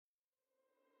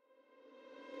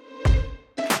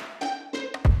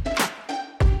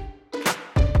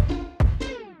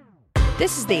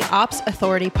This is the Ops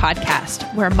Authority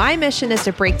Podcast, where my mission is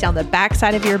to break down the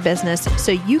backside of your business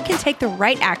so you can take the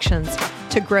right actions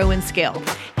to grow and scale.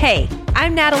 Hey,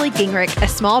 I'm Natalie Gingrich, a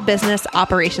small business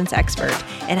operations expert,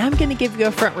 and I'm going to give you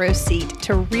a front row seat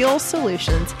to real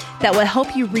solutions that will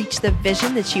help you reach the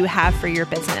vision that you have for your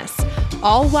business,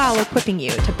 all while equipping you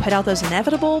to put out those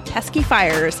inevitable pesky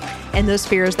fires and those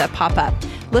fears that pop up.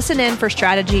 Listen in for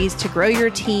strategies to grow your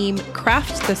team,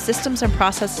 craft the systems and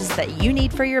processes that you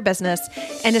need for your business,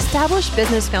 and establish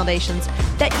business foundations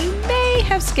that you may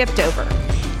have skipped over.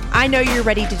 I know you're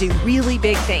ready to do really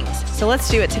big things, so let's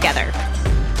do it together.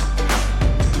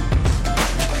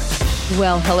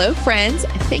 Well, hello, friends.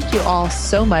 Thank you all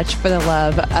so much for the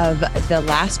love of the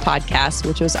last podcast,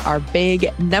 which was our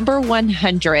big number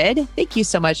 100. Thank you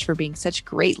so much for being such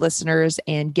great listeners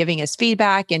and giving us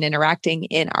feedback and interacting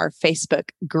in our Facebook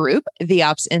group, The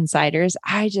Ops Insiders.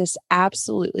 I just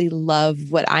absolutely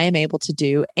love what I am able to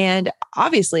do. And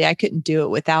obviously, I couldn't do it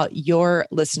without your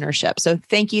listenership. So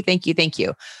thank you, thank you, thank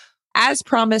you. As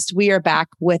promised, we are back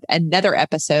with another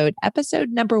episode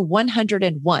number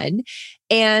 101.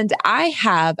 And I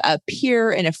have a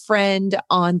peer and a friend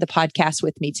on the podcast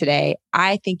with me today.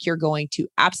 I think you're going to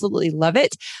absolutely love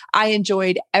it. I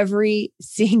enjoyed every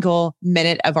single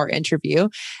minute of our interview.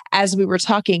 As we were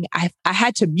talking, I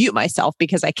had to mute myself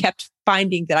because I kept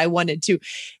finding that I wanted to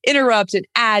interrupt and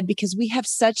add because we have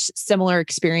such similar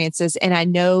experiences. And I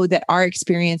know that our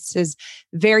experiences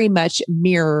very much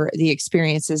mirror the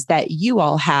experiences that you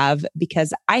all have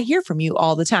because I hear from you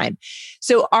all the time.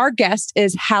 So our guest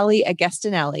is Hallie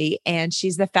Agostinelli, and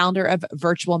she's the founder of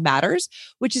Virtual Matters,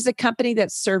 which is a company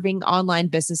that's serving online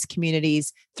business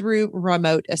communities through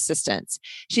remote assistance.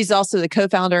 She's also the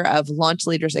co-founder of Launch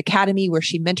Leaders Academy, where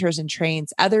she mentors and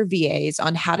trains other VAs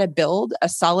on how to build a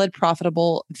solid,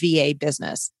 profitable VA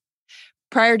business.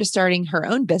 Prior to starting her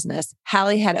own business,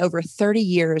 Hallie had over 30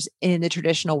 years in the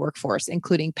traditional workforce,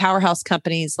 including powerhouse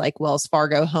companies like Wells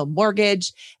Fargo Home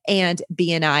Mortgage and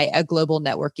BNI, a global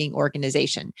networking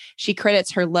organization. She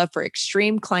credits her love for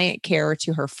extreme client care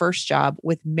to her first job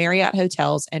with Marriott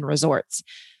Hotels and Resorts.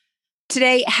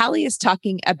 Today, Hallie is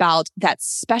talking about that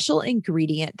special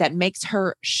ingredient that makes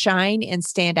her shine and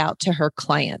stand out to her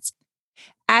clients.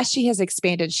 As she has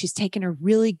expanded, she's taken a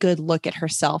really good look at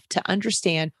herself to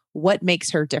understand what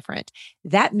makes her different.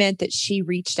 That meant that she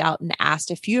reached out and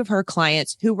asked a few of her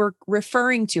clients who were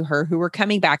referring to her, who were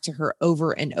coming back to her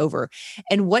over and over.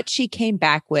 And what she came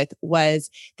back with was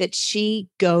that she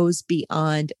goes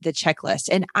beyond the checklist.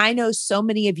 And I know so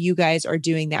many of you guys are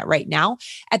doing that right now.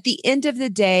 At the end of the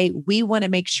day, we want to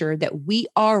make sure that we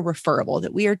are referable,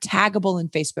 that we are taggable in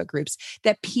Facebook groups,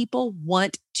 that people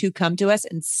want to come to us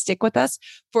and stick with us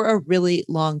for a really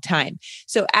long time.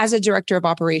 So as a director of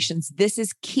operations, this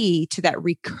is key to that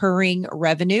recurring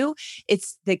revenue.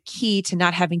 It's the key to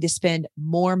not having to spend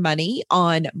more money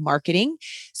on marketing.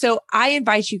 So I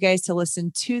invite you guys to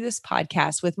listen to this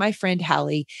podcast with my friend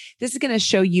Hallie. This is going to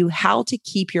show you how to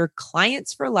keep your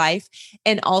clients for life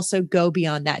and also go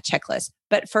beyond that checklist.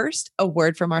 But first, a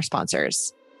word from our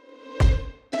sponsors.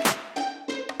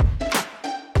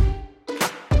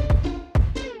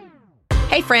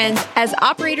 Hey friends, as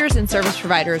operators and service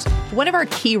providers, one of our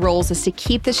key roles is to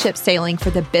keep the ship sailing for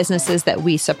the businesses that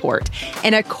we support.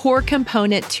 And a core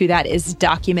component to that is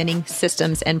documenting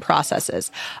systems and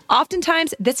processes.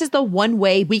 Oftentimes, this is the one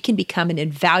way we can become an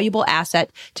invaluable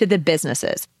asset to the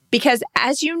businesses. Because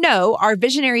as you know, our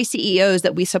visionary CEOs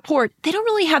that we support, they don't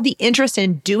really have the interest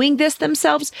in doing this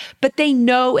themselves, but they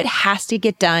know it has to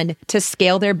get done to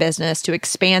scale their business, to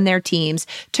expand their teams,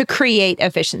 to create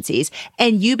efficiencies.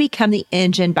 And you become the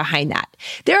engine behind that.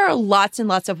 There are lots and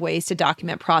lots of ways to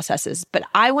document processes, but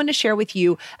I want to share with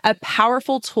you a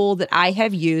powerful tool that I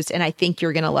have used and I think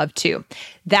you're going to love too.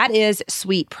 That is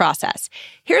Suite Process.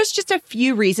 Here's just a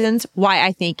few reasons why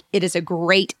I think it is a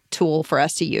great tool for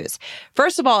us to use.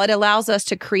 First of all, it allows us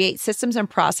to create systems and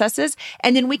processes,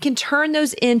 and then we can turn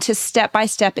those into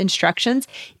step-by-step instructions,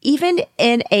 even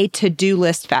in a to-do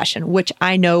list fashion, which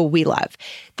I know we love.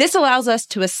 This allows us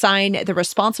to assign the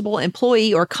responsible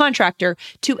employee or contractor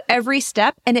to every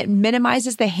step, and it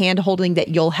minimizes the hand-holding that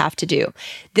you'll have to do.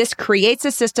 This creates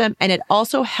a system, and it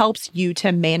also helps you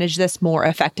to manage this more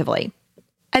effectively.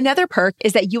 Another perk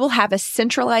is that you will have a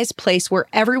centralized place where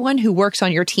everyone who works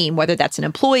on your team, whether that's an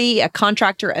employee, a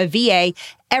contractor, a VA,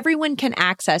 everyone can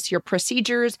access your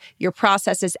procedures, your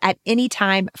processes at any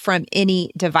time from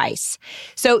any device.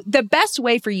 So the best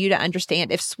way for you to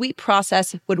understand if Suite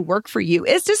Process would work for you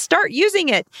is to start using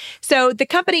it. So the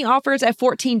company offers a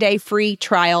 14-day free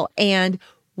trial, and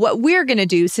What we're going to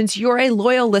do, since you're a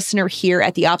loyal listener here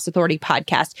at the Ops Authority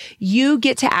podcast, you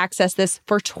get to access this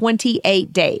for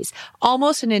 28 days,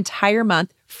 almost an entire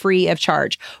month free of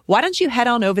charge. Why don't you head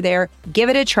on over there, give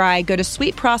it a try, go to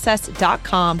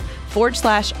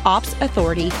sweetprocess.com/Ops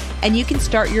Authority, and you can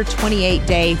start your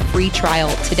 28-day free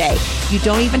trial today. You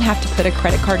don't even have to put a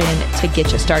credit card in to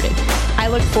get you started. I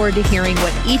look forward to hearing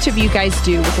what each of you guys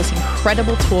do with this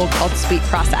incredible tool called Sweet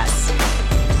Process.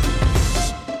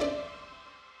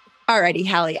 Alrighty,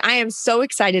 Hallie, I am so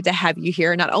excited to have you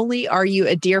here. Not only are you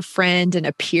a dear friend and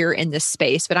a peer in this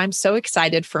space, but I'm so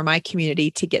excited for my community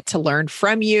to get to learn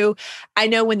from you. I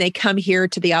know when they come here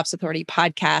to the Ops Authority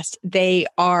podcast, they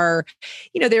are,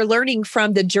 they're learning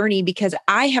from the journey because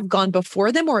I have gone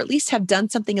before them, or at least have done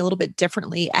something a little bit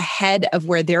differently ahead of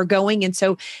where they're going. And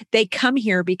so they come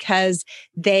here because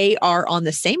they are on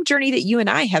the same journey that you and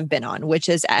I have been on, which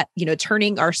is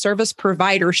turning our service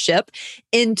providership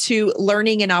into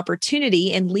learning and opportunity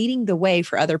and leading the way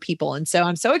for other people. And so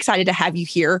I'm so excited to have you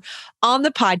here on the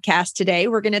podcast today.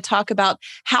 We're going to talk about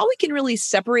how we can really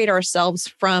separate ourselves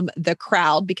from the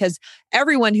crowd, because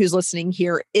everyone who's listening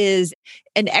here is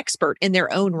an expert in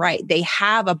their own right. They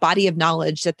have a body of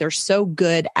knowledge that they're so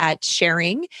good at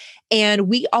sharing. And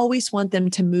we always want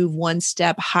them to move one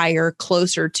step higher,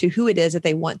 closer to who it is that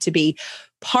they want to be.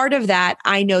 Part of that,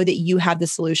 I know that you have the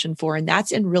solution for, and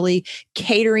that's in really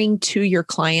catering to your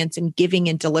clients and giving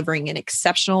and delivering an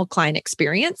exceptional client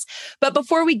experience. But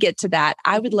before we get to that,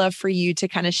 I would love for you to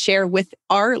kind of share with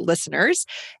our listeners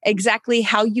exactly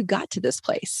how you got to this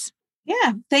place.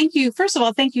 Yeah, thank you. First of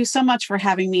all, thank you so much for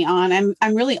having me on.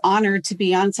 I'm really honored to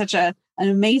be on such an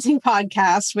amazing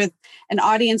podcast with an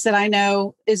audience that I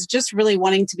know is just really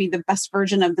wanting to be the best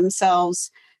version of themselves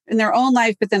in their own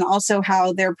life, but then also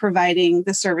how they're providing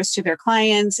the service to their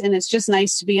clients. And it's just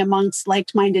nice to be amongst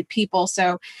like-minded people.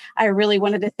 So I really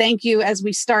wanted to thank you as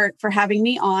we start for having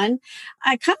me on.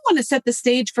 I kind of want to set the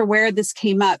stage for where this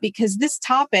came up, because this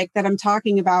topic that I'm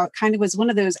talking about kind of was one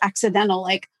of those accidental,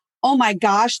 like, oh my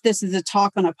gosh, this is a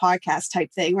talk on a podcast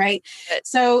type thing, right?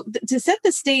 So to set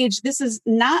the stage, this is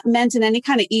not meant in any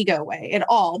kind of ego way at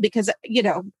all, because,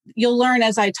 you'll learn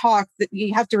as I talk that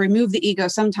you have to remove the ego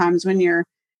sometimes when you're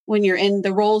in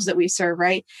the roles that we serve,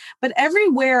 right? But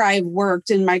everywhere I've worked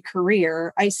in my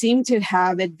career, I seem to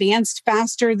have advanced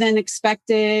faster than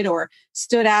expected, or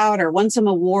stood out, or won some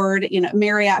award.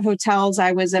 Marriott Hotels,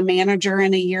 I was a manager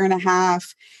in a year and a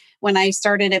half. When I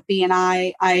started at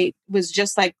B&I, I was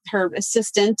just like her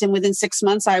assistant. And within 6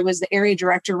 months, I was the area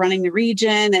director running the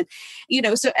region. And,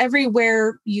 so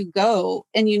everywhere you go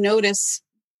and you notice,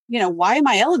 why am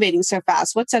I elevating so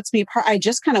fast? What sets me apart? I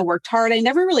just kind of worked hard. I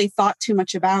never really thought too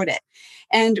much about it.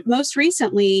 And most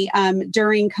recently,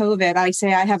 during COVID, I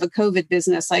say I have a COVID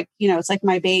business, it's like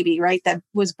my baby, right? That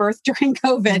was birthed during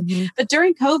COVID. Mm-hmm. But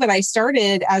during COVID, I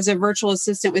started as a virtual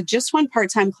assistant with just one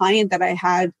part-time client that I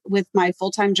had with my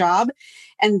full-time job.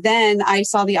 And then I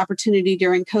saw the opportunity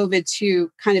during COVID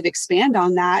to kind of expand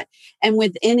on that. And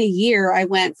within a year, I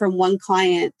went from one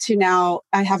client to now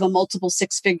I have a multiple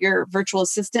six-figure virtual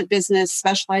assistant business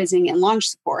specializing in launch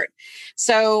support.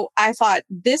 So I thought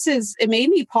it made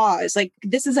me pause. Like,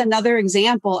 this is another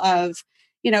example of,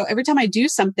 every time I do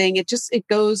something, it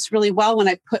goes really well when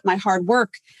I put my hard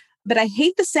work. But I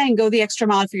hate the saying, go the extra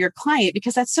mile for your client,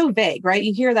 because that's so vague, right?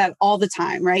 You hear that all the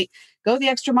time, right? Go the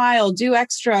extra mile, do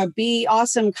extra, be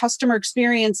awesome. Customer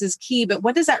experience is key. But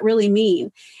what does that really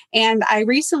mean? And I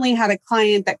recently had a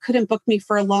client that couldn't book me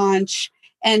for a launch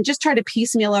and just tried to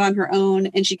piecemeal it on her own.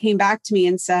 And she came back to me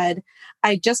and said,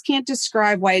 I just can't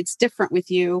describe why it's different with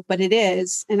you, but it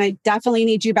is. And I definitely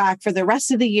need you back for the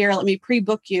rest of the year. Let me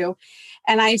pre-book you.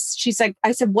 And I said,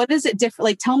 what is it different?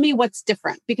 Like, tell me what's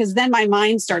different. Because then my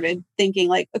mind started thinking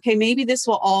like, okay, maybe this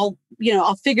will all,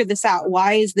 I'll figure this out.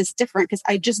 Why is this different? Because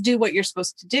I just do what you're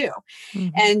supposed to do. Mm-hmm.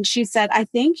 And she said, I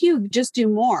think you just do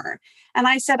more. And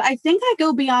I said, I think I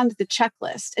go beyond the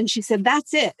checklist. And she said,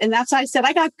 that's it. And that's why I said,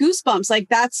 I got goosebumps. Like,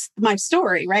 that's my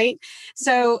story, right?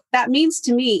 So that means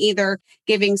to me either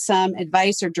giving some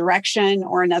advice or direction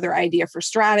or another idea for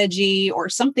strategy or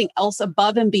something else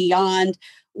above and beyond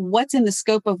what's in the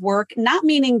scope of work, not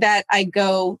meaning that I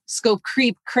go scope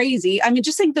creep crazy. I mean,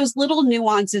 just like those little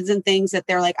nuances and things that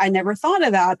they're like, I never thought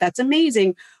of that. That's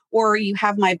amazing. Or you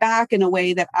have my back in a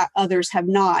way that others have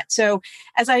not. So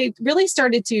as I really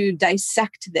started to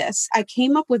dissect this, I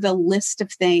came up with a list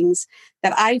of things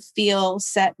that I feel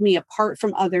set me apart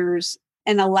from others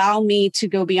and allow me to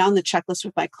go beyond the checklist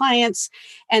with my clients.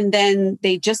 And then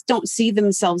they just don't see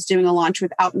themselves doing a launch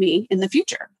without me in the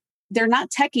future. they're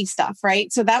not techie stuff,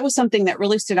 right? So that was something that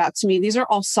really stood out to me. These are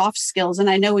all soft skills. And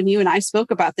I know when you and I spoke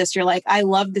about this, you're like, I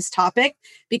love this topic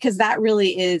because that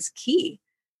really is key.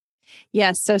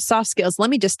 Yes. So soft skills, let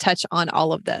me just touch on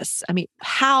all of this. I mean,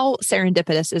 how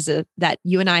serendipitous is it that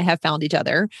you and I have found each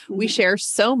other? We share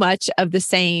so much of the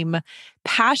same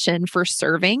passion for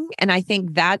serving. And I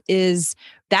think that is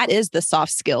the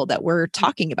soft skill that we're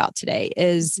talking about today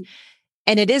is,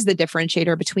 and it is the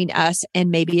differentiator between us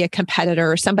and maybe a competitor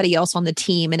or somebody else on the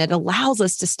team. And it allows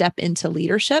us to step into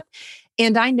leadership.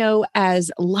 And I know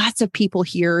as lots of people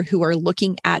here who are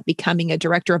looking at becoming a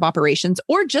director of operations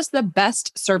or just the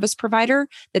best service provider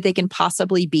that they can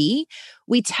possibly be,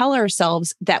 we tell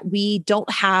ourselves that we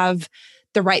don't have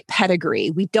the right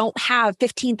pedigree. We don't have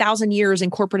 15,000 years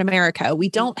in corporate America. We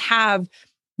don't have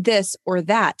this or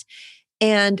that.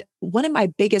 And one of my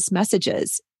biggest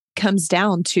messages comes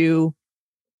down to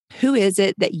who is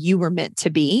it that you were meant to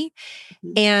be?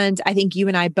 And I think you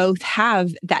and I both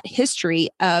have that history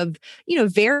of,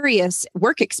 various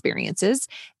work experiences.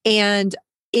 And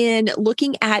in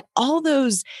looking at all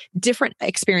those different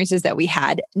experiences that we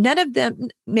had, none of them,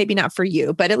 maybe not for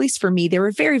you, but at least for me, they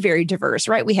were very, very diverse,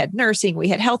 right? We had nursing, we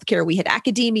had healthcare, we had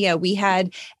academia, we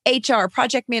had HR,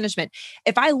 project management.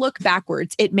 If I look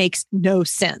backwards, it makes no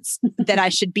sense that I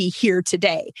should be here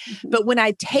today. But when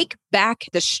I take back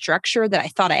the structure that I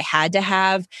thought I had to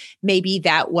have, maybe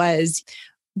that was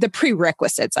the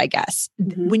prerequisites, I guess.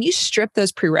 When you strip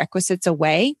those prerequisites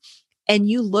away, and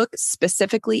you look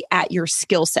specifically at your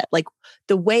skill set, like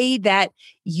the way that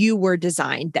you were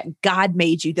designed, that God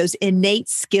made you, those innate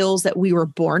skills that we were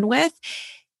born with,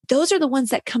 those are the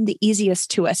ones that come the easiest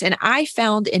to us. And I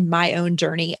found in my own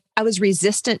journey, I was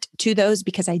resistant to those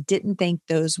because I didn't think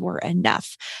those were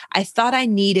enough. I thought I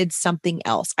needed something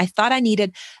else. I thought I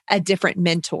needed a different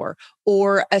mentor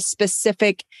or a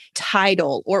specific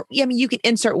title, or you can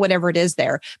insert whatever it is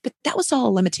there, but that was all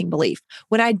a limiting belief.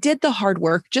 When I did the hard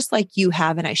work, just like you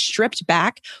have, and I stripped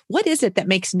back, what is it that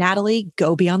makes Natalie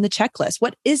go beyond the checklist?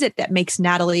 What is it that makes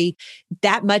Natalie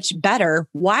that much better?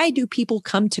 Why do people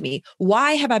come to me?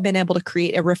 Why have I been able to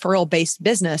create a referral-based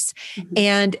business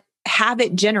and have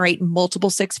it generate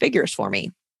multiple six figures for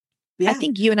me? Yeah. I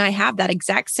think you and I have that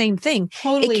exact same thing.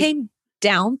 Totally. It came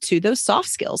down to those soft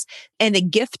skills and the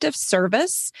gift of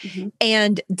service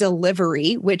and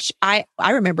delivery, which I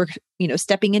remember,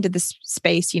 stepping into this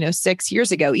space, 6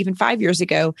 years ago, even 5 years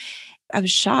ago, I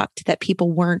was shocked that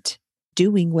people weren't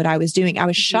doing what I was doing. I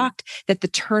was shocked that the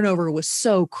turnover was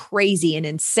so crazy and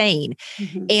insane.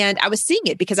 And I was seeing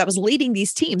it because I was leading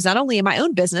these teams, not only in my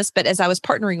own business, but as I was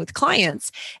partnering with clients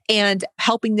and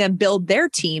helping them build their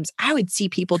teams, I would see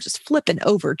people just flipping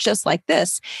over just like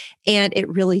this. And it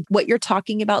really, what you're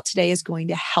talking about today is going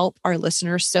to help our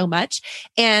listeners so much.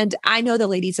 And I know the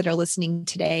ladies that are listening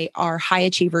today are high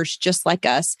achievers just like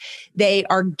us. They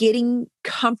are getting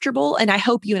comfortable, and I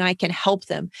hope you and I can help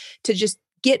them to just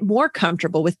get more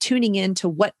comfortable with tuning into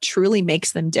what truly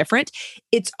makes them different.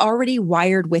 It's already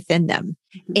wired within them.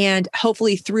 And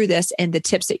hopefully through this and the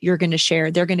tips that you're going to share,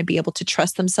 they're going to be able to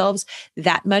trust themselves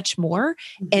that much more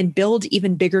and build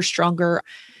even bigger, stronger,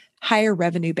 higher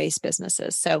revenue-based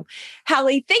businesses. So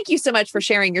Hallie, thank you so much for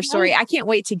sharing your story. I can't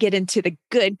wait to get into the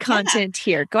good content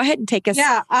here. Go ahead and take us.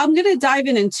 Yeah, I'm going to dive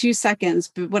in 2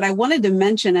 seconds. But what I wanted to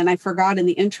mention, and I forgot in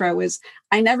the intro, is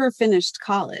I never finished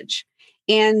college.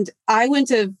 And I went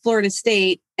to Florida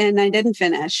State and I didn't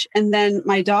finish. And then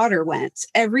my daughter went.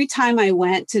 Every time I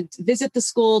went to visit the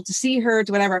school, to see her,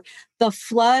 to whatever, the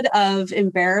flood of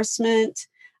embarrassment,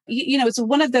 it's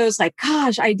one of those like,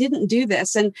 gosh, I didn't do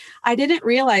this. And I didn't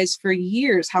realize for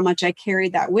years how much I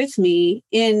carried that with me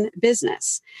in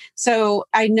business. So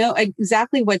I know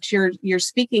exactly what you're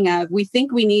speaking of. We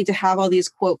think we need to have all these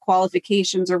quote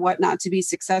qualifications or whatnot to be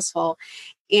successful.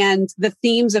 And the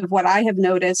themes of what I have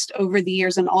noticed over the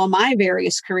years in all my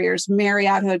various careers,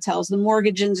 Marriott Hotels, the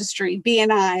mortgage industry,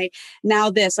 B&I, now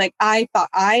this, like I thought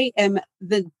I am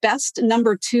the best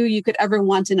number 2 you could ever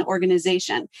want in an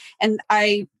organization. And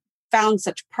I found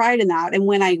such pride in that. And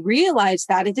when I realized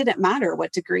that, it didn't matter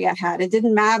what degree I had. It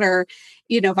didn't matter,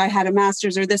 if I had a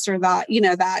master's or this or that,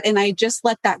 that. And I just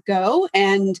let that go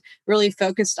and really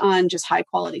focused on just high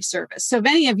quality service. So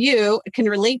many of you can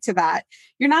relate to that.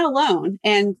 You're not alone.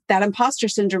 And that imposter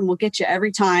syndrome will get you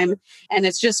every time. And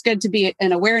it's just good to be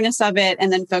an awareness of it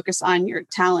and then focus on your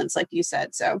talents, like you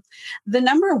said. So the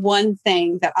number one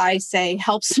thing that I say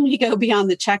helps me go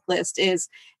beyond the checklist is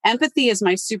empathy is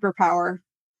my superpower.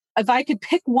 If I could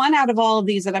pick one out of all of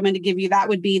these that I'm going to give you, that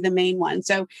would be the main one.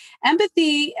 So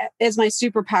empathy as my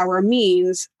superpower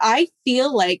means I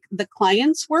feel like the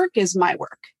client's work is my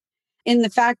work. in the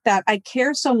fact that I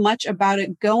care so much about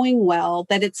it going well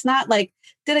that it's not like,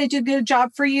 did I do a good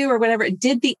job for you or whatever?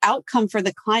 Did the outcome for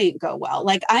the client go well?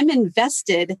 Like I'm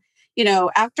invested,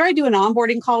 after I do an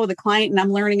onboarding call with a client and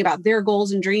I'm learning about their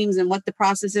goals and dreams and what the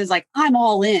process is, like I'm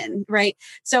all in, right?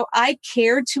 So I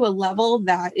care to a level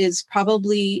that is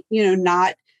probably,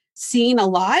 not seen a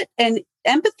lot. And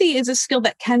empathy is a skill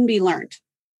that can be learned.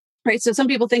 Right. So some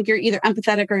people think you're either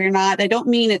empathetic or you're not. I don't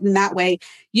mean it in that way.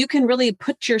 You can really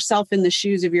put yourself in the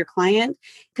shoes of your client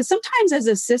because sometimes as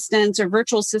assistants or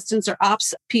virtual assistants or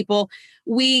ops people,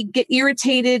 we get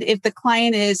irritated if the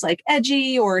client is like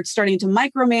edgy or it's starting to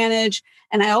micromanage.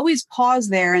 And I always pause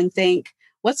there and think,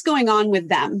 what's going on with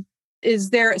them?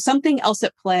 Is there something else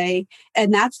at play?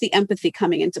 And that's the empathy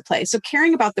coming into play. So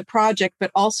caring about the project, but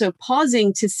also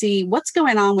pausing to see what's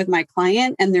going on with my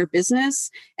client and their business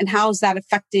and how is that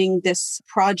affecting this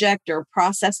project or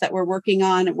process that we're working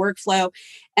on and workflow.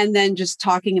 And then just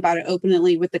talking about it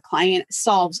openly with the client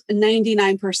solves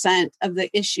 99% of the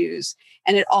issues.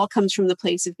 And it all comes from the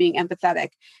place of being empathetic.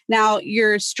 Now,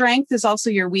 your strength is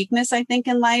also your weakness, I think,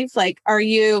 in life. Like, are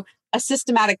you a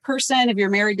systematic person? If you're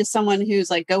married to someone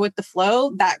who's like go with the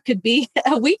flow, that could be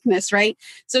a weakness, right?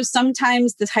 So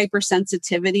sometimes the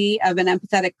hypersensitivity of an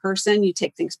empathetic person, you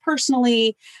take things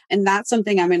personally. And that's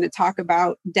something I'm going to talk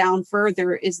about down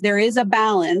further is there is a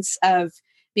balance of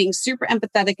being super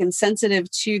empathetic and sensitive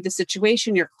to the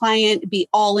situation, your client, be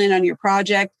all in on your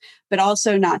project, but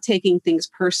also not taking things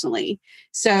personally.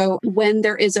 So when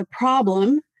there is a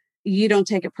problem, you don't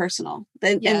take it personal.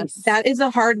 And that is a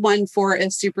hard one for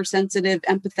a super sensitive,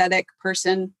 empathetic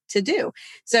person to do.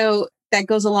 So that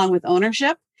goes along with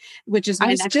ownership, which is my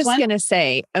next one. I was just going to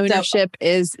say ownership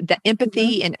is the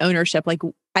empathy and ownership. Like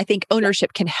I think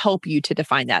ownership can help you to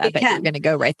define that. I bet you're going to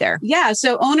go right there. Yeah.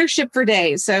 So ownership for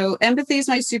days. So empathy is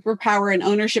my superpower and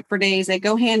ownership for days. They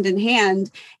go hand in hand.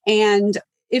 And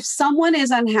if someone is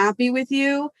unhappy with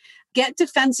you, get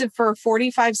defensive for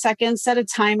 45 seconds, set a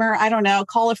timer, I don't know,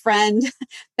 call a friend,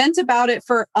 vent about it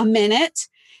for a minute,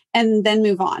 and then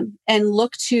move on and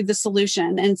look to the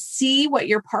solution and see what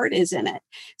your part is in it.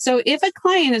 So if a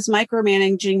client is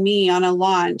micromanaging me on a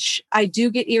launch, I do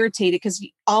get irritated because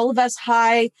all of us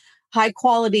high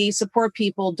quality support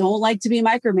people don't like to be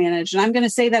micromanaged. And I'm going to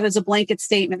say that as a blanket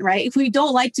statement, right? If we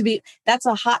don't like to be, that's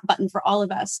a hot button for all of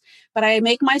us. But I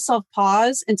make myself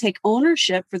pause and take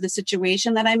ownership for the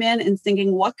situation that I'm in and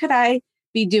thinking, what could I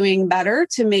be doing better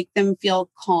to make them feel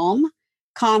calm,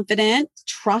 confident,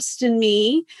 trust in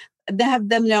me, have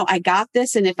them know I got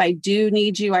this. And if I do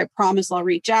need you, I promise I'll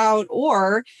reach out.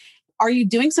 Or are you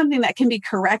doing something that can be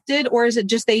corrected? Or is it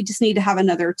just they just need to have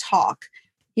another talk?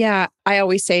 Yeah, I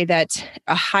always say that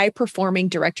a high-performing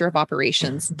director of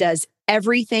operations does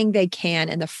everything they can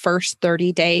in the first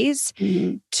 30 days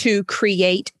to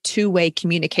create two-way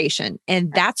communication.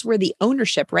 And that's where the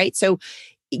ownership, right? So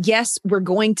yes, we're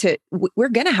going to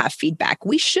have feedback.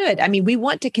 We should. I mean, we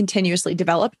want to continuously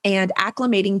develop, and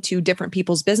acclimating to different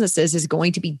people's businesses is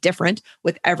going to be different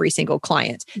with every single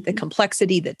client. The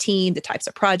complexity, the team, the types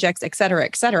of projects, et cetera,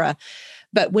 et cetera.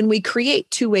 But when we create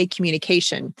two-way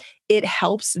communication, it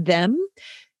helps them,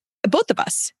 both of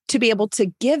us, to be able to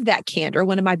give that candor.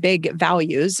 One of my big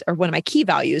values, or one of my key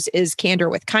values, is candor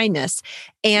with kindness.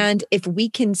 And if we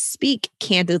can speak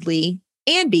candidly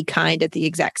and be kind at the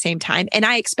exact same time, and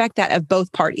I expect that of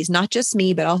both parties, not just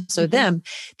me, but also them,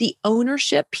 the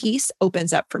ownership piece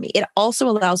opens up for me. It also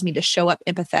allows me to show up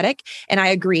empathetic. And I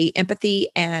agree, empathy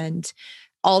and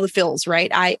all the feels, right?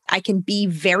 I can be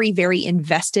very, very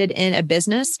invested in a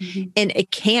business and it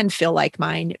can feel like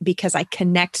mine because I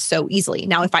connect so easily.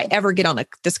 Now, if I ever get on a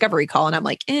discovery call and I'm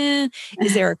like, is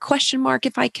there a question mark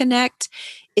if I connect?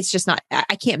 It's just not,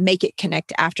 I can't make it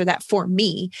connect after that for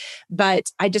me.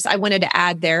 But I wanted to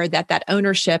add there that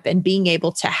ownership and being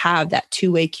able to have that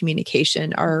two-way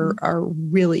communication are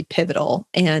really pivotal.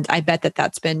 And I bet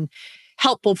that's been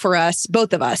helpful for us,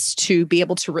 both of us, to be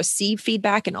able to receive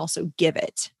feedback and also give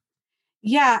it.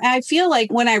 Yeah. I feel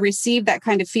like when I receive that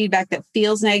kind of feedback that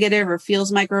feels negative or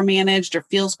feels micromanaged or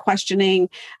feels questioning,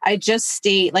 I just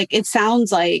state, like, it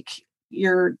sounds like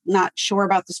you're not sure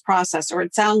about this process, or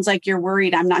it sounds like you're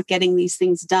worried I'm not getting these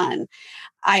things done.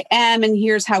 I am, and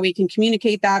here's how we can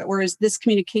communicate that. Or is this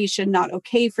communication not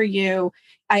okay for you?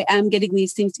 I am getting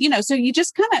these things, so you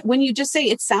just kind of, when you just say,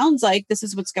 it sounds like this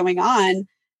is what's going on,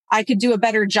 I could do a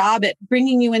better job at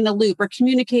bringing you in the loop or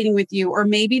communicating with you. Or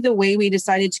maybe the way we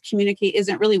decided to communicate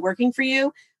isn't really working for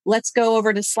you. Let's go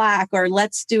over to Slack, or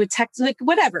let's do a text, like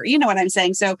whatever, you know what I'm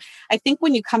saying? So I think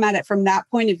when you come at it from that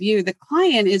point of view, the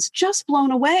client is just blown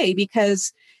away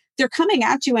because they're coming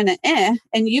at you in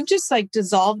and you've just like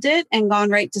dissolved it and gone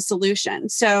right to solution.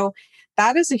 So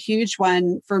that is a huge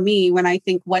one for me when I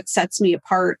think what sets me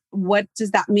apart. What does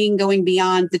that mean going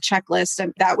beyond the checklist?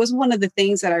 And that was one of the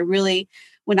things that I really,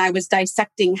 when I was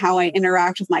dissecting how I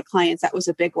interact with my clients, that was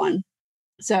a big one.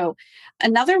 So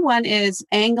another one is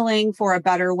angling for a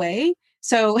better way.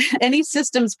 So any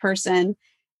systems person,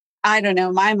 I don't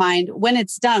know, my mind, when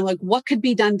it's done, like what could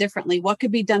be done differently? What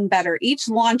could be done better? Each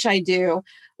launch I do,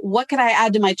 what could I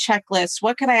add to my checklist?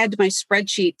 What could I add to my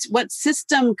spreadsheet? What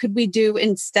system could we do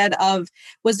instead of,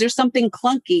 was there something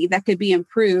clunky that could be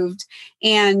improved?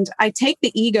 And I take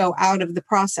the ego out of the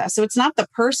process. So it's not the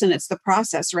person, it's the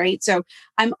process, right? So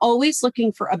I'm always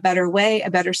looking for a better way,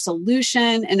 a better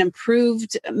solution, an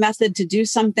improved method to do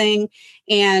something.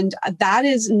 And that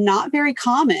is not very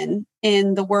common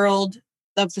in the world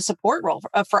of the support role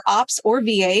for ops or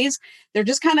VAs. They're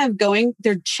just kind of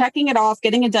they're checking it off,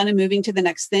 getting it done and moving to the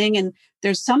next thing. And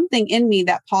there's something in me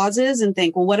that pauses and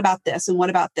think, well, what about this? And what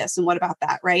about this? And what about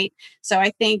that? Right. So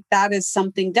I think that is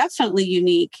something definitely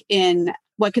unique in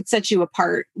what could set you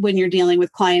apart when you're dealing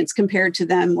with clients compared to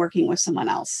them working with someone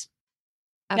else.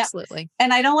 Absolutely. Yep.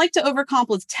 And I don't like to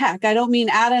overcomplicate tech. I don't mean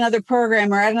add another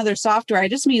program or add another software. I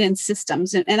just mean in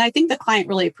systems. And I think the client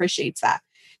really appreciates that.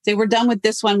 Say, we're done with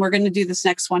this one. We're going to do this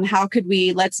next one. How could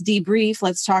let's debrief.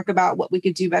 Let's talk about what we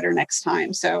could do better next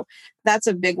time. So that's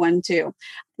a big one too.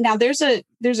 Now there's a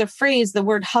phrase, the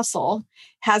word hustle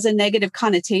has a negative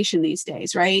connotation these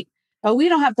days, right? Oh, we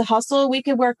don't have to hustle. We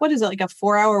could work, what is it, like a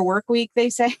 4-hour work week,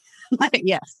 they say? Like,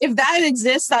 yes. If that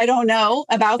exists, I don't know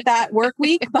about that work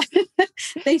week, but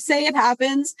they say it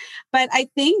happens. But I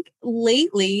think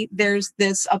lately there's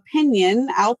this opinion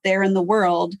out there in the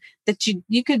world that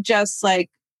you could just like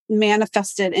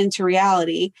manifest it into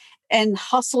reality, and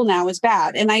hustle now is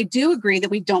bad. And I do agree that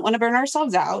we don't want to burn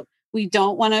ourselves out. We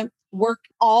don't want to work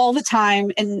all the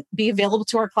time and be available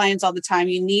to our clients all the time.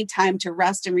 You need time to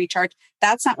rest and recharge.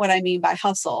 That's not what I mean by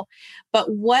hustle. But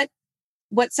what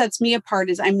sets me apart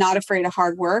is I'm not afraid of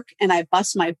hard work, and I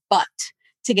bust my butt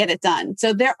to get it done.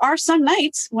 So there are some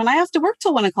nights when I have to work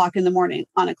till 1:00 in the morning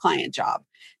on a client job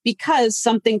because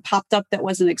something popped up that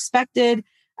wasn't expected.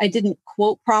 I didn't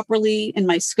quote properly in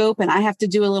my scope, and I have to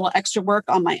do a little extra work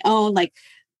on my own. Like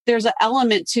there's an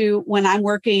element to when I'm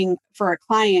working for a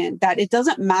client that it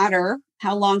doesn't matter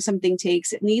how long something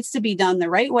takes. It needs to be done the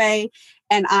right way.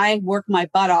 And I work my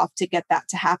butt off to get that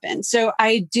to happen. So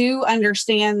I do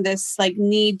understand this like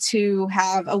need to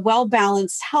have a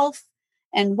well-balanced health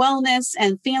and wellness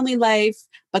and family life,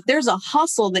 but there's a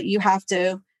hustle that you have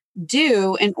to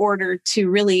do in order to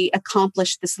really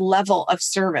accomplish this level of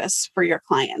service for your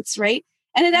clients, right?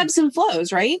 And it ebbs and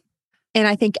flows, right? And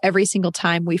I think every single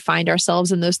time we find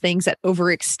ourselves in those things that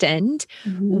overextend,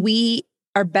 we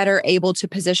are better able to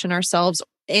position ourselves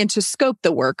and to scope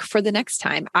the work for the next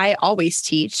time. I always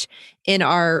teach in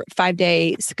our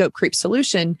 5-day scope creep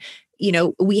solution,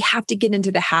 we have to get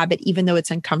into the habit, even though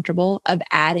it's uncomfortable, of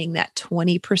adding that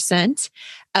 20%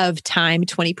 of time,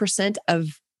 20%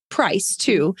 of price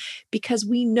too, because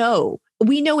we know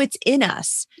it's in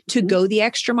us to go the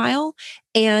extra mile,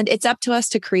 and it's up to us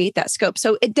to create that scope.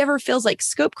 So it never feels like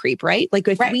scope creep, right? Like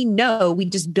if we know, we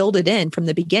just build it in from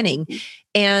the beginning.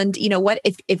 And you know what,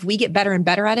 if we get better and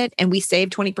better at it and we save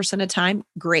 20% of time,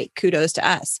 great, kudos to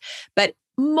us. But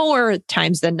more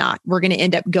times than not, we're going to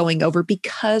end up going over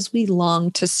because we long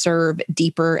to serve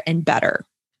deeper and better.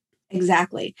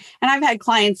 Exactly. And I've had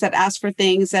clients that ask for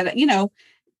things that,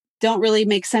 don't really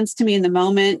make sense to me in the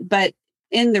moment, but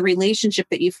in the relationship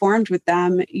that you formed with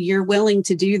them, you're willing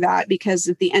to do that because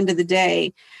at the end of the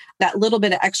day, that little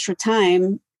bit of extra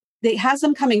time, it has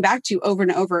them coming back to you over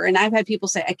and over. And I've had people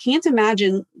say, I can't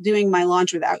imagine doing my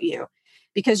launch without you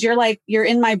because you're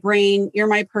in my brain, you're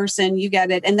my person, you get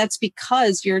it. And that's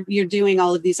because you're doing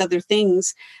all these other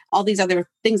things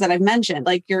that I've mentioned,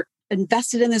 like you're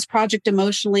invested in this project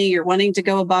emotionally, you're wanting to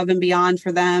go above and beyond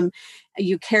for them.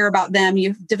 You care about them.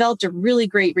 You've developed a really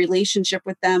great relationship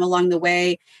with them along the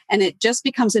way. And it just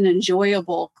becomes an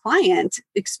enjoyable client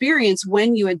experience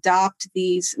when you adopt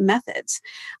these methods.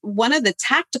 One of the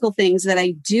tactical things that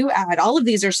I do add, all of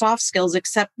these are soft skills,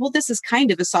 except, well, this is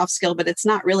kind of a soft skill, but it's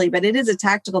not really, but it is a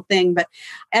tactical thing. But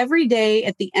every day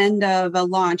at the end of a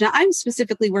launch, now I'm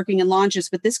specifically working in launches,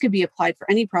 but this could be applied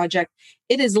for any project.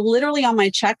 It is literally on my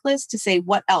checklist to say,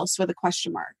 what else with a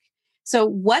question mark. So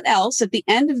what else at the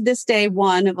end of this day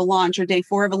 1 of a launch or day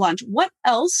 4 of a launch, what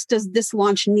else does this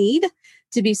launch need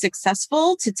to be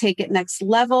successful, to take it next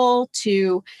level,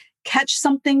 to catch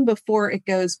something before it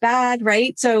goes bad,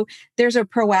 right? So there's a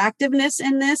proactiveness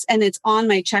in this, and it's on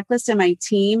my checklist, and my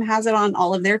team has it on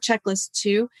all of their checklists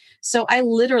too. So I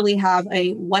literally have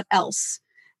a what else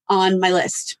on my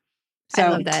list. I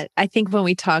So love that. I think when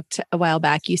we talked a while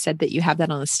back, you said that you have that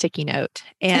on a sticky note,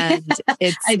 and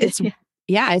I did.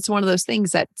 yeah, it's one of those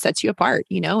things that sets you apart,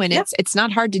 and Yep. it's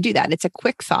not hard to do that. It's a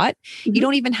quick thought. You Mhm.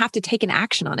 don't even have to take an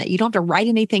action on it. You don't have to write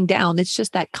anything down. It's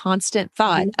just that constant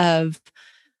thought Mhm. of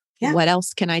Yeah. what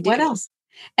else can I What do? else?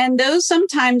 And those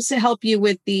sometimes help you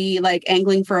with the like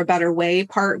angling for a better way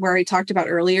part where I talked about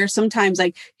earlier. Sometimes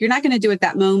like you're not going to do it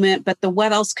that moment, but the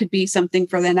what else could be something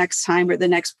for the next time or the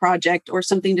next project or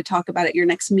something to talk about at your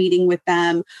next meeting with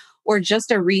them, or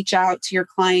just a reach out to your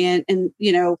client and,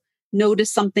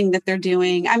 notice something that they're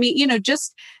doing. I mean,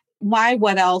 just my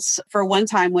what else for one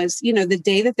time was, the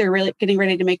day that they're really getting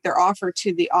ready to make their offer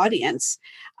to the audience,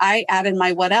 I added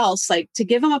my what else, like to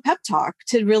give them a pep talk,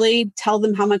 to really tell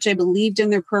them how much I believed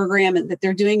in their program and that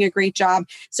they're doing a great job.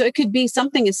 So it could be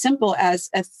something as simple as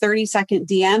a 30-second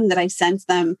DM that I sent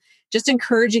them, just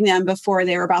encouraging them before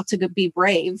they were about to be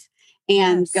brave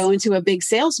and Yes. go into a big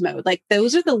sales mode. Like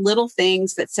those are the little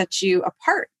things that set you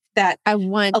apart that I a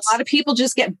want, lot of people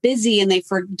just get busy and they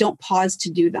don't pause to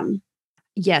do them.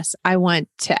 yes, I want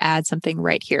to add something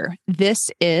right here.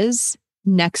 This is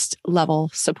next level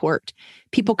support.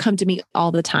 People come to me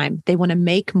all the time. They want to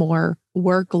make more,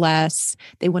 work less.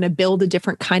 They want to build a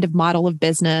different kind of model of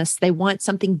business. They want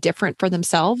something different for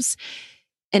themselves.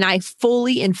 And I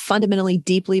fully and fundamentally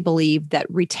deeply believe that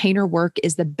retainer work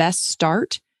is the best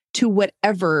start to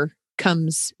whatever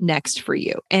comes next for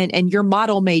you. And your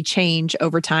model may change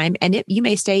over time, and you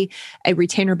may stay a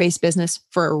retainer-based business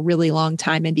for a really long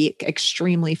time and be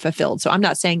extremely fulfilled. So I'm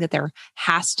not saying that there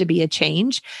has to be a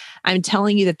change. I'm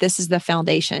telling you that this is the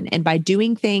foundation. And by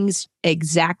doing things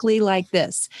exactly like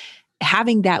this,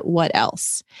 having that what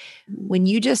else, when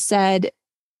you just said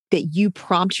that you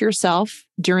prompt yourself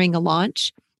during a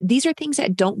launch, these are things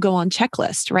that don't go on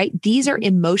checklist, right? These are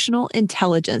emotional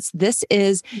intelligence. This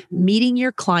is Mhm. meeting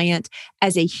your client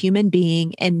as a human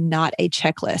being and not a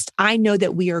checklist. I know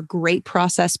that we are great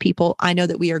process people. I know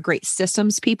that we are great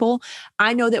systems people.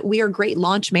 I know that we are great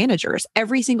launch managers.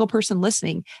 Every single person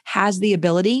listening has the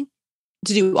ability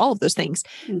to do all of those things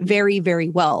Mhm. very, very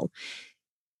well.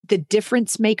 The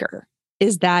difference maker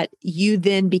is that you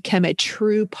then become a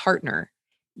true partner.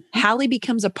 Hallie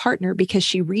becomes a partner because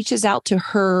she reaches out to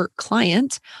her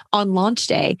client on launch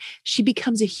day. She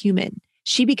becomes a human.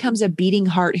 She becomes a beating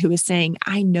heart who is saying,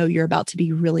 I know you're about to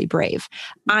be really brave.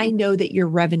 I know that your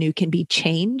revenue can be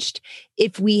changed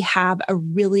if we have a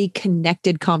really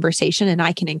connected conversation and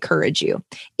I can encourage you.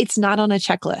 It's not on a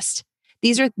checklist.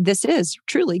 This is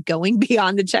truly going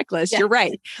beyond the checklist. Yeah, You're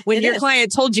right. When it your is.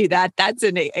 client told you that, that's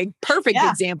a perfect Yeah,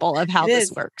 example of how it this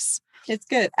is. works. It's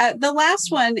good. The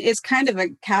last one is kind of a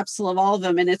capsule of all of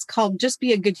them, and it's called "Just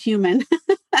Be a Good Human."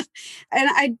 And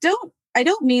I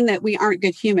don't mean that we aren't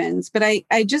good humans, but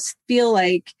I just feel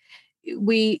like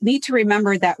we need to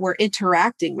remember that we're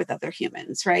interacting with other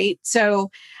humans, right? So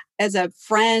as a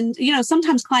friend,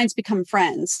 sometimes clients become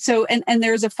friends. So and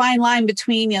there's a fine line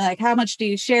between like how much do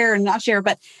you share and not share,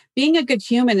 but being a good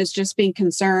human is just being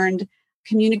concerned,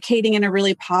 communicating in a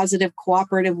really positive,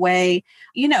 cooperative way,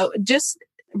 just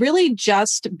really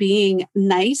just being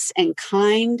nice and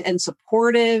kind and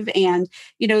supportive. And,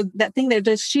 that thing that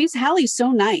does, Hallie's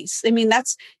so nice. I mean,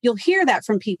 you'll hear that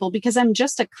from people because I'm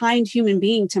just a kind human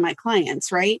being to my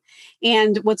clients, right?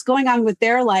 And what's going on with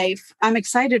their life, I'm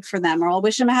excited for them, or I'll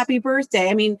wish them a happy birthday.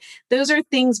 I mean, those are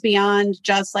things beyond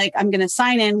just like, I'm going to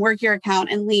sign in, work your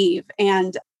account and leave.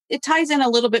 And it ties in a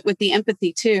little bit with the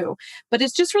empathy too, but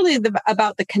it's just really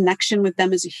about the connection with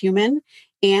them as a human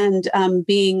and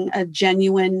being a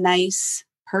genuine, nice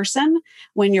person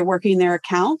when you're working their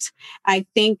account. I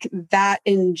think that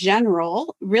in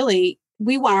general, really,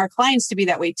 we want our clients to be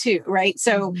that way too, right?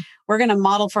 So we're going to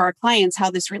model for our clients how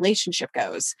this relationship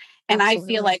goes. And I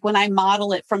feel like when I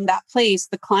model it from that place,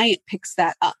 the client picks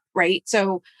that up, right?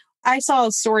 So I saw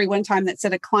a story one time that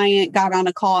said a client got on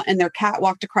a call and their cat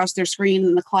walked across their screen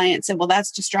and the client said, well,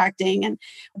 that's distracting. And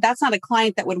that's not a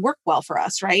client that would work well for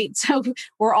us, right? So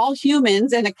we're all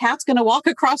humans and a cat's going to walk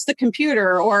across the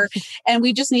computer and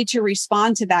we just need to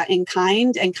respond to that in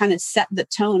kind and kind of set the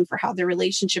tone for how the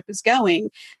relationship is going,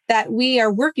 that we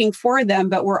are working for them,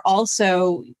 but we're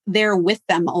also there with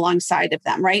them alongside of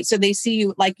them, right? So they see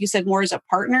you, like you said, more as a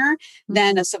partner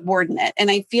than a subordinate.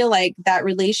 And I feel like that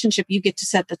relationship, you get to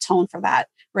set the tone for that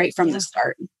right from the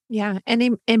start. Yeah.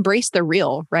 And embrace the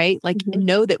real, right? Like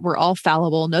know that we're all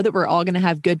fallible, know that we're all going to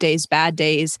have good days, bad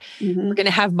days. We're going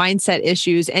to have mindset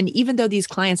issues. And even though these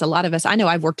clients, a lot of us, I know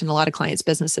I've worked in a lot of clients'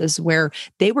 businesses where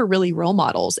they were really role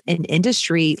models and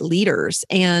industry leaders.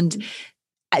 And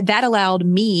that allowed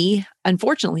me,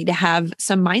 unfortunately, to have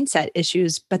some mindset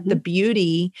issues. But the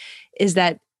beauty is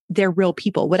that they're real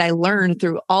people. What I learned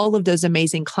through all of those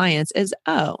amazing clients is,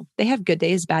 oh, they have good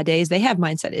days, bad days. They have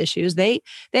mindset issues. They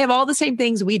have all the same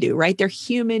things we do, right? They're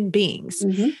human beings.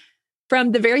 Mm-hmm.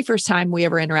 From the very first time we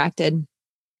ever interacted,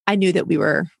 I knew that we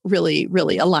were really,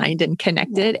 really aligned and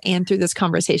connected. And through this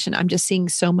conversation, I'm just seeing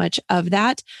so much of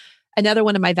that. Another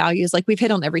one of my values, like we've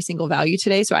hit on every single value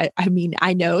today. So I mean,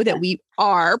 I know that we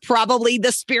are probably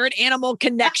the spirit animal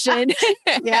connection.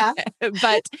 Yeah.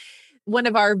 But one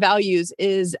of our values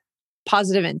is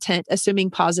positive intent, assuming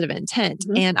positive intent.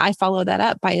 Mm-hmm. And I follow that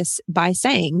up by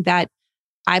saying that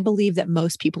I believe that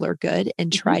most people are good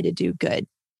and try to do good.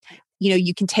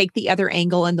 You can take the other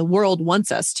angle, and the world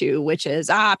wants us to, which is,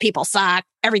 people suck,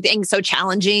 everything's so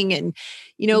challenging. And,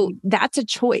 that's a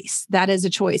choice. That is a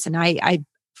choice. And I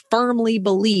firmly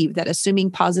believe that assuming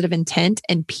positive intent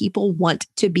and people want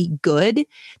to be good,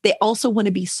 they also want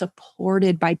to be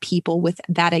supported by people with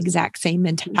that exact same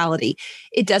mentality.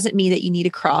 It doesn't mean that you need to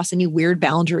cross any weird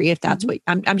boundary if that's what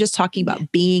I'm just talking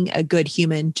about, being a good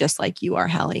human, just like you are,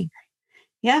 Hallie.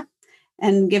 Yeah.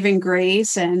 And giving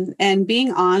grace and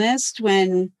being honest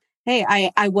when, hey,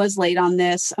 I was late on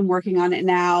this. I'm working on it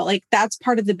now. Like that's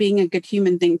part of the being a good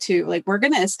human thing too. Like we're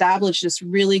going to establish this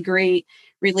really great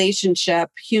relationship,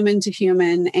 human to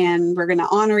human, and we're going to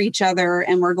honor each other,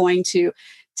 and we're going to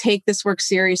take this work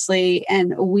seriously,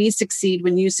 and we succeed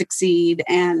when you succeed.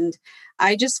 And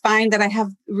I just find that I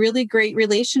have really great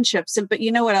relationships. But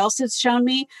you know what else it's shown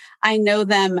me? I know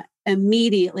them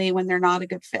immediately when they're not a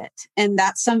good fit. And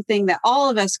that's something that all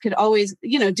of us could always,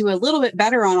 do a little bit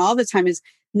better on all the time, is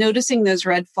noticing those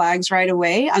red flags right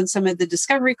away on some of the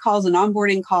discovery calls and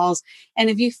onboarding calls. And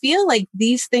if you feel like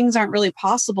these things aren't really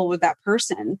possible with that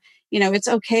person, it's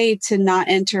okay to not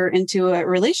enter into a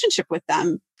relationship with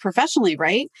them professionally,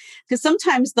 right? Because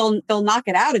sometimes they'll knock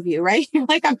it out of you, right? You're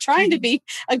like, I'm trying to be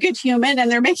a good human and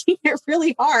they're making it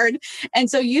really hard. And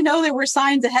so, there were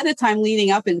signs ahead of time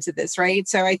leading up into this, right?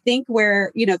 So I think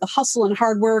where, the hustle and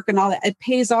hard work and all that, it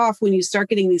pays off when you start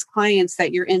getting these clients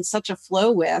that you're in such a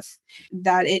flow with,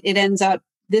 that it ends up,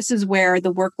 this is where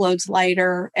the workload's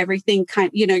lighter, everything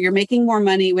you're making more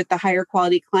money with the higher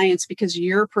quality clients because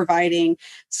you're providing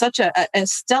such a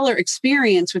stellar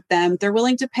experience with them. They're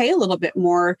willing to pay a little bit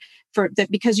more for that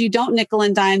because you don't nickel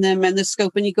and dime them and the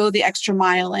scope, and you go the extra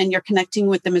mile and you're connecting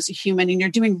with them as a human and you're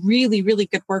doing really, really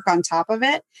good work on top of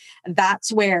it.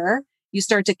 That's where you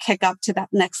start to kick up to that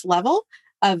next level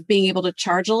of being able to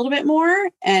charge a little bit more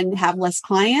and have less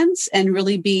clients and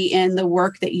really be in the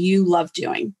work that you love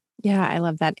doing. Yeah, I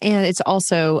love that. And it's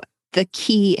also the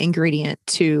key ingredient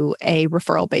to a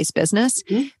referral-based business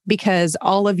because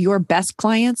all of your best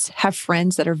clients have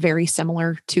friends that are very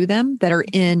similar to them that are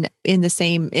in the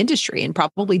same industry and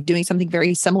probably doing something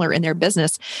very similar in their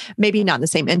business. Maybe not in the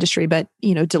same industry, but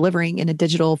delivering in a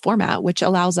digital format, which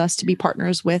allows us to be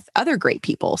partners with other great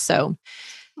people. So,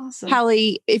 awesome.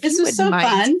 Hallie, if this you was so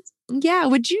fun. Yeah,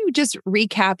 would you just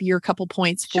recap your couple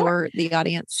points for the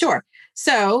audience? Sure.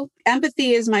 So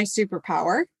empathy is my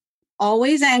superpower.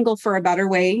 Always angle for a better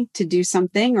way to do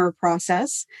something or a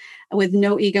process with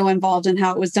no ego involved in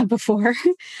how it was done before.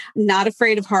 Not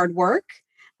afraid of hard work.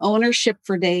 Ownership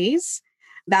for days.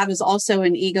 That is also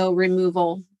an ego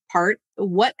removal part.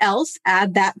 What else?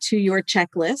 Add that to your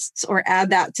checklists or add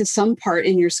that to some part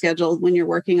in your schedule when you're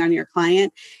working on your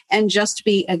client, and just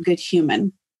be a good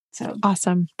human. So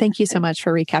awesome. Thank you so much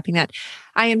for recapping that.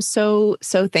 I am so,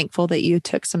 so thankful that you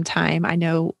took some time. I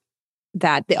know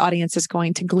that the audience is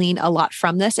going to glean a lot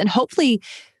from this, and hopefully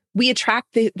we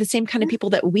attract the same kind of people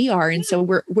that we are. And so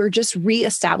we're just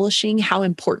reestablishing how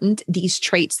important these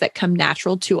traits that come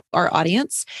natural to our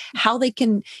audience, how they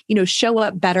can, show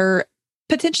up better,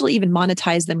 potentially even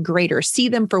monetize them greater, see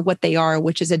them for what they are,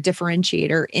 which is a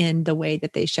differentiator in the way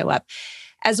that they show up.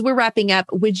 As we're wrapping up,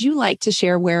 would you like to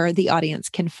share where the audience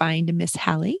can find Miss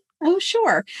Hallie? Oh,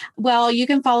 sure. Well, you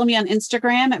can follow me on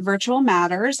Instagram at Virtual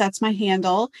Matters. That's my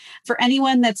handle. For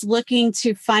anyone that's looking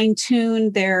to fine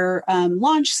tune their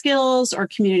launch skills or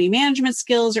community management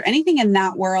skills or anything in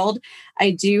that world, I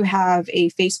do have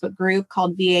a Facebook group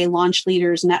called VA Launch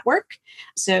Leaders Network.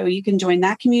 So you can join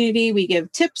that community. We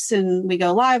give tips and we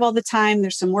go live all the time.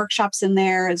 There's some workshops in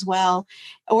there as well.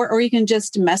 Or you can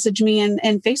just message me in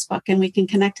Facebook and we can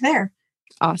connect there.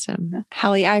 Awesome.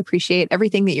 Hallie, I appreciate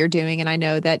everything that you're doing. And I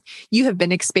know that you have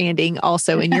been expanding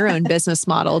also in your own business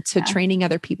model to training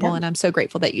other people. Yeah. And I'm so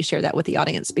grateful that you share that with the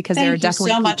audience because there are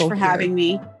definitely people. Thank you so much for having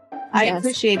me. I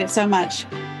appreciate it so much.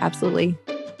 Absolutely.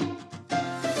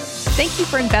 Thank you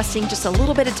for investing just a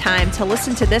little bit of time to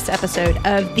listen to this episode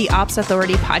of the Ops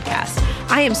Authority podcast.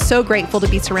 I am so grateful to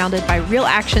be surrounded by real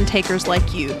action takers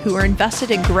like you who are invested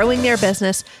in growing their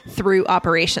business through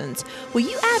operations. Will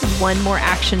you add one more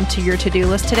action to your to-do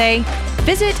list today?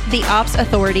 Visit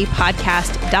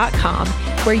theopsauthoritypodcast.com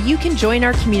where you can join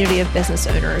our community of business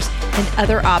owners and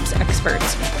other ops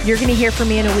experts. You're going to hear from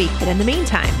me in a week, but in the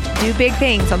meantime, do big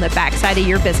things on the backside of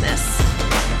your business.